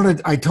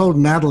told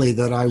Natalie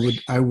that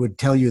I would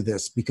tell you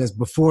this, because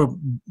before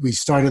we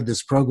started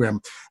this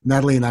program,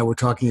 Natalie and I were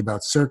talking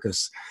about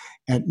circus,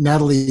 and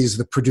Natalie is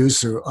the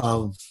producer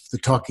of the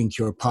Talking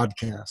Cure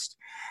podcast,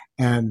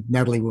 and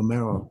Natalie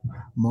Romero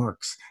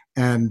Marks.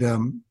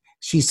 And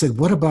she said,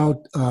 what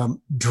about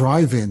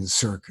drive-in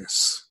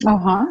circus?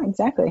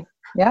 Exactly.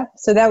 Yeah.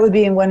 So that would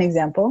be in one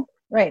example.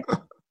 Right.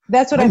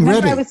 That's what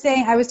I was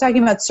saying. I was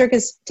talking about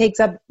circus takes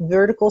up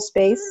vertical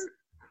space.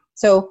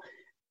 So,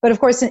 but of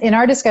course, in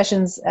our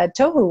discussions at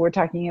Tohu, we're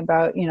talking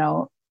about,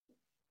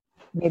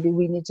 maybe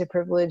we need to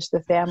privilege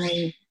the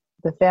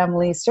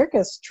family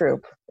circus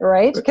troupe,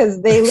 right?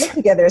 Because they live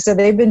together. So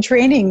they've been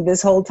training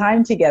this whole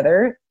time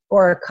together,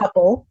 or a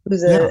couple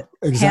who's a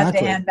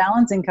hand-to-hand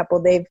balancing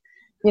couple. They've,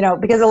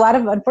 because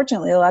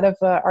unfortunately, a lot of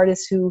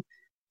artists who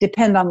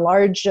depend on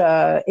large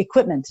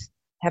equipment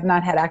have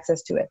not had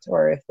access to it,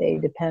 or if they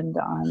depend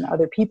on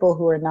other people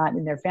who are not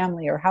in their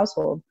family or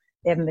household,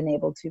 they haven't been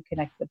able to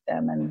connect with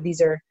them. And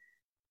these are,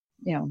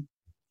 you know,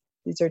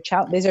 these are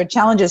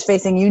challenges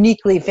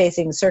uniquely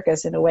facing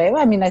circus in a way.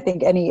 I mean, I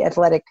think any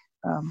athletic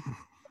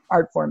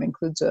art form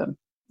includes a,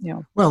 you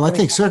know. Well, I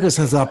think circus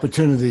has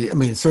opportunity. I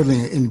mean,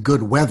 certainly in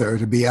good weather,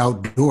 to be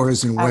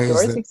outdoors in ways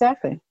that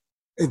exactly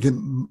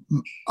the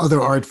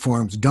other art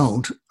forms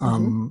don't,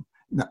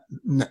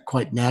 not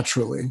quite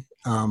naturally.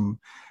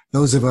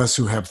 Those of us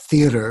who have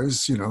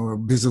theaters, you know, are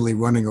busily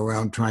running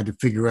around trying to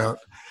figure out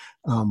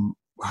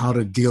how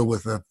to deal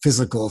with a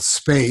physical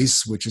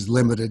space, which is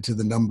limited to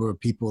the number of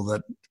people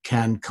that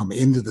can come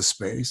into the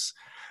space.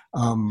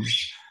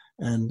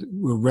 And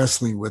we're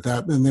wrestling with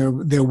that. And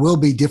there will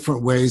be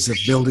different ways of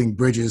building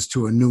bridges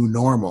to a new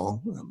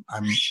normal.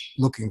 I'm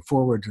looking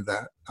forward to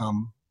that.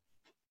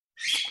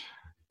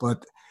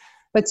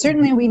 But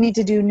certainly we need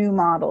to do new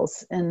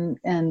models, and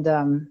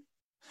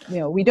you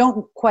know, we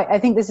don't quite, I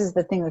think this is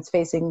the thing that's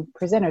facing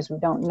presenters. We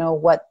don't know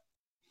what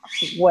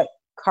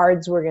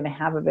cards we're going to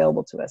have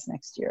available to us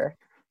next year.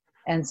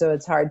 And so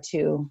it's hard to,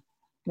 you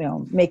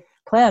know, make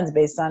plans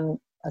based on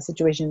a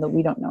situation that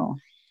we don't know.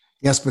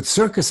 Yes, but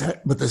circus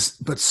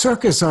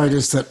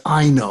artists that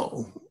I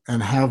know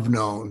and have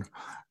known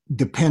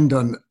depend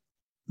on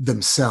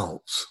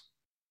themselves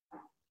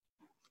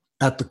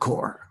at the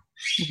core.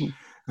 Mm-hmm.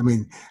 I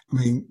mean,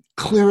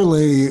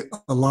 clearly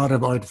a lot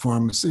of art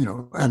forms, you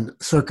know, and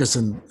circus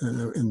in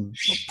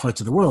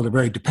parts of the world are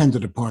very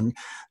dependent upon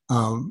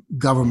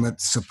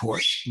government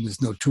support.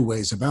 There's no two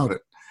ways about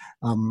it.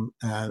 And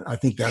I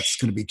think that's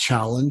going to be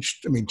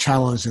challenged. I mean,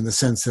 challenged in the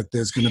sense that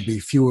there's going to be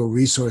fewer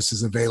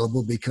resources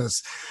available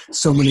because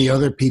so many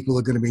other people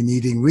are going to be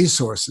needing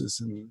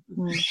resources.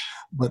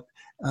 But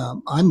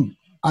I'm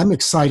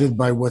excited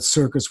by what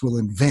circus will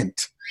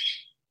invent.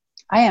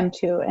 I am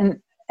too, and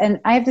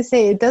I have to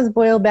say, it does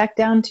boil back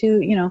down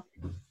to, you know,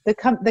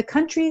 the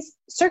country's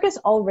circus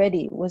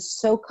already was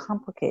so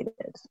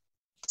complicated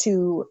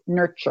to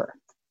nurture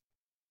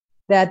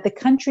that the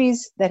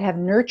countries that have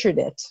nurtured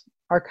it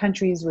are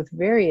countries with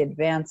very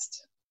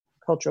advanced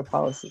cultural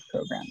policy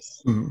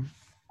programs. Mm-hmm.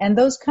 And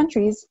those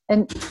countries,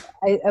 and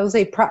I will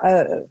say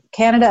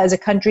Canada as a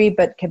country,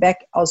 but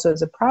Quebec also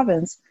as a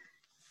province,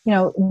 you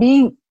know,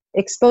 being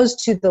exposed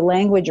to the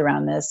language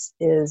around this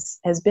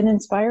has been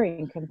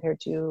inspiring compared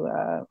to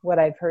what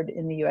I've heard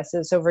in the U.S.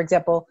 So, for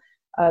example,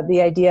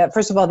 the idea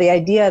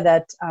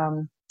that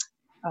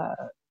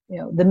you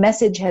know, the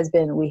message has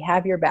been, we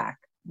have your back.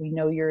 We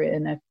know you're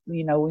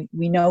we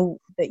know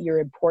that you're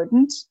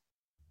important.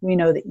 We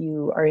know that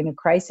you are in a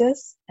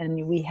crisis,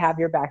 and we have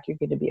your back. You're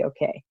going to be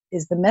okay,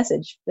 is the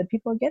message that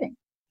people are getting.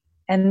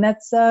 And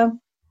that's, you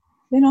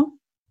know,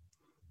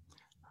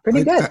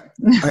 pretty good.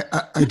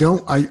 I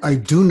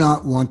do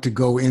not want to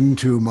go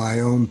into my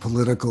own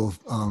political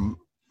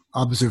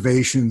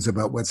observations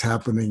about what's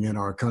happening in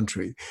our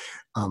country.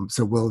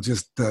 So we'll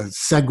just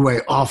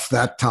segue off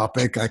that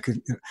topic.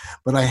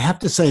 But I have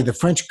to say the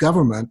French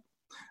government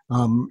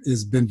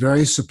has been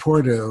very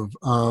supportive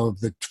of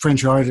the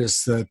French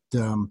artists that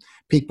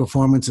Peak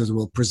Performances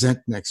will present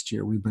next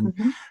year.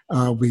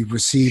 We've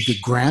received a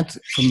grant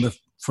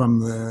from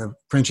the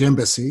French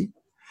Embassy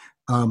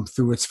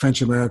through its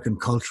French-American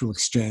Cultural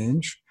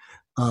Exchange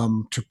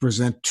to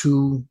present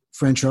two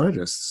French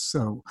artists,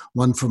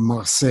 one from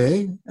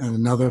Marseille and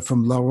another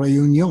from La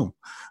Réunion,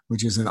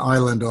 which is an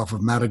island off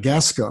of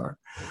Madagascar.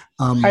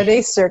 Are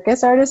they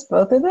circus artists,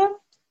 both of them?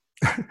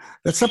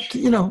 That's up to,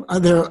 you know,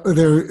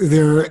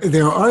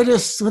 they're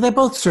artists. Well, they're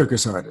both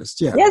circus artists.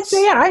 Yeah. Yes,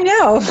 they are. I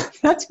know.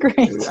 That's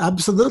great.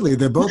 Absolutely,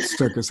 they're both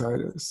circus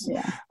artists.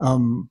 Yeah.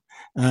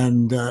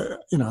 And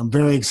you know, I'm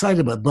very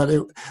excited about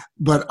it.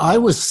 But I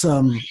was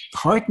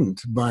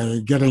heartened by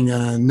getting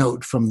a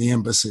note from the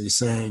embassy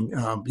saying,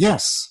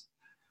 yes,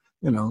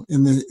 you know,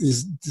 in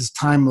this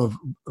time of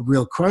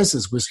real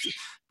crisis,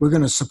 we're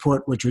going to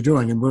support what you're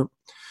doing, and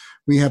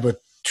we have a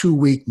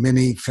 2-week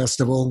mini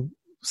festival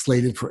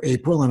slated for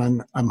April,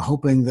 and I'm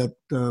hoping that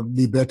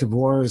Libet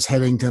War is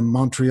heading to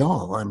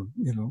Montreal.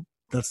 You know,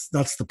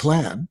 that's the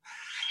plan.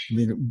 I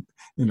mean,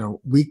 you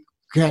know, we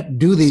can't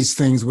do these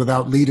things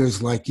without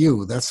leaders like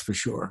you, that's for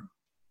sure.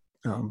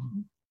 So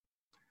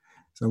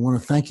I want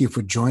to thank you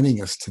for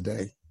joining us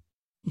today.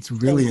 It's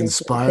really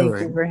inspiring.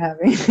 Thank you for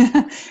having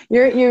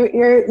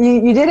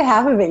me. You did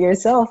half of it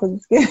yourself.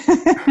 It's good.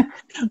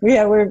 we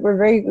have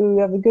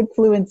a good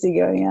fluency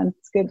going on.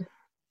 It's good.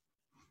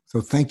 So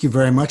thank you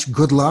very much.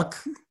 Good luck,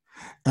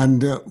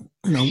 and you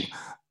know,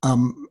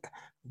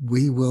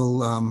 we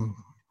will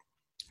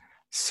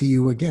see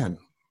you again.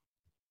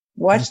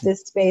 Watch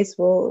this space.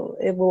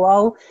 It will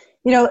all,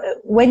 you know,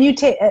 when you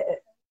take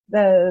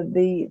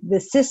the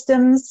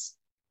systems,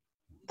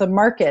 the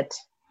market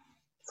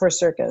for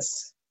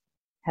circus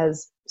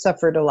has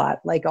suffered a lot,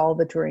 like all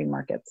the touring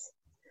markets.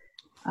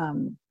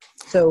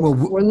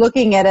 We're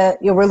looking at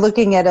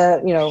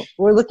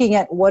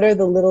what are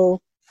the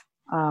little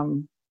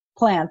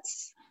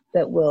plants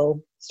that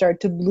will start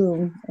to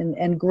bloom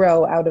and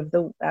grow out of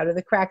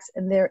the cracks,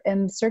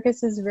 and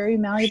circus is very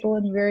malleable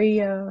and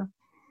very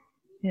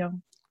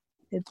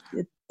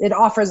it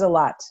offers a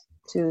lot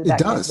to that.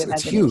 It does.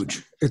 It's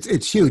huge.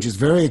 It's huge. It's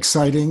very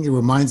exciting. It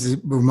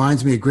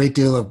reminds me a great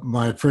deal of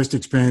my first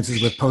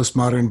experiences with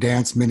postmodern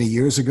dance many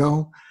years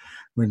ago,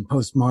 when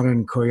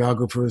postmodern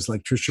choreographers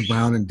like Trisha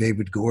Brown and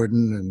David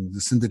Gordon and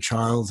Lucinda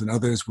Childs and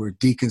others were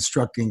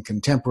deconstructing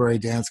contemporary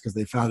dance because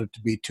they found it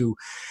to be too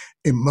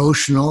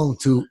emotional,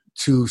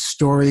 too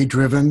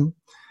story-driven.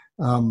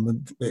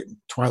 Twyla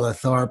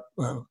Tharp.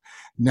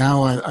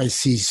 Now I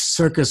see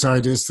circus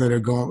artists that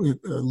are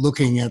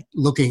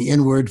looking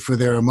inward for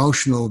their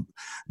emotional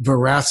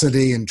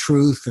veracity and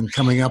truth and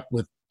coming up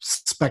with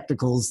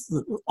spectacles.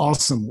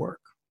 Awesome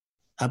work.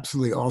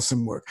 Absolutely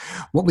awesome work.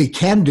 What we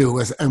can do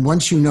is, and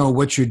once you know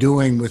what you're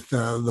doing with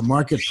the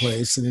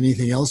marketplace and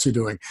anything else you're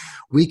doing,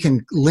 we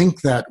can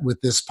link that with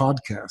this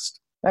podcast.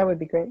 That would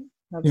be great.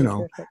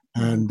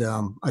 And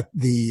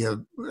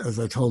as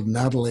I told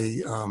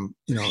Natalie,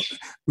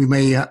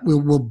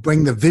 we'll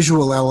bring the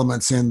visual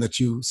elements in that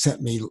you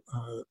sent me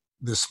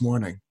this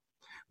morning.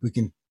 We're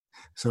going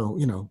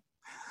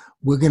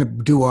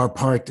to do our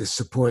part to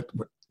support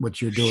what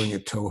you're doing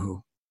at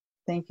Tohu.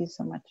 Thank you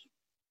so much.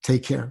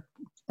 Take care.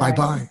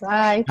 Bye-bye.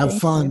 Bye. Have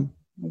fun.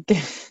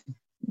 Okay.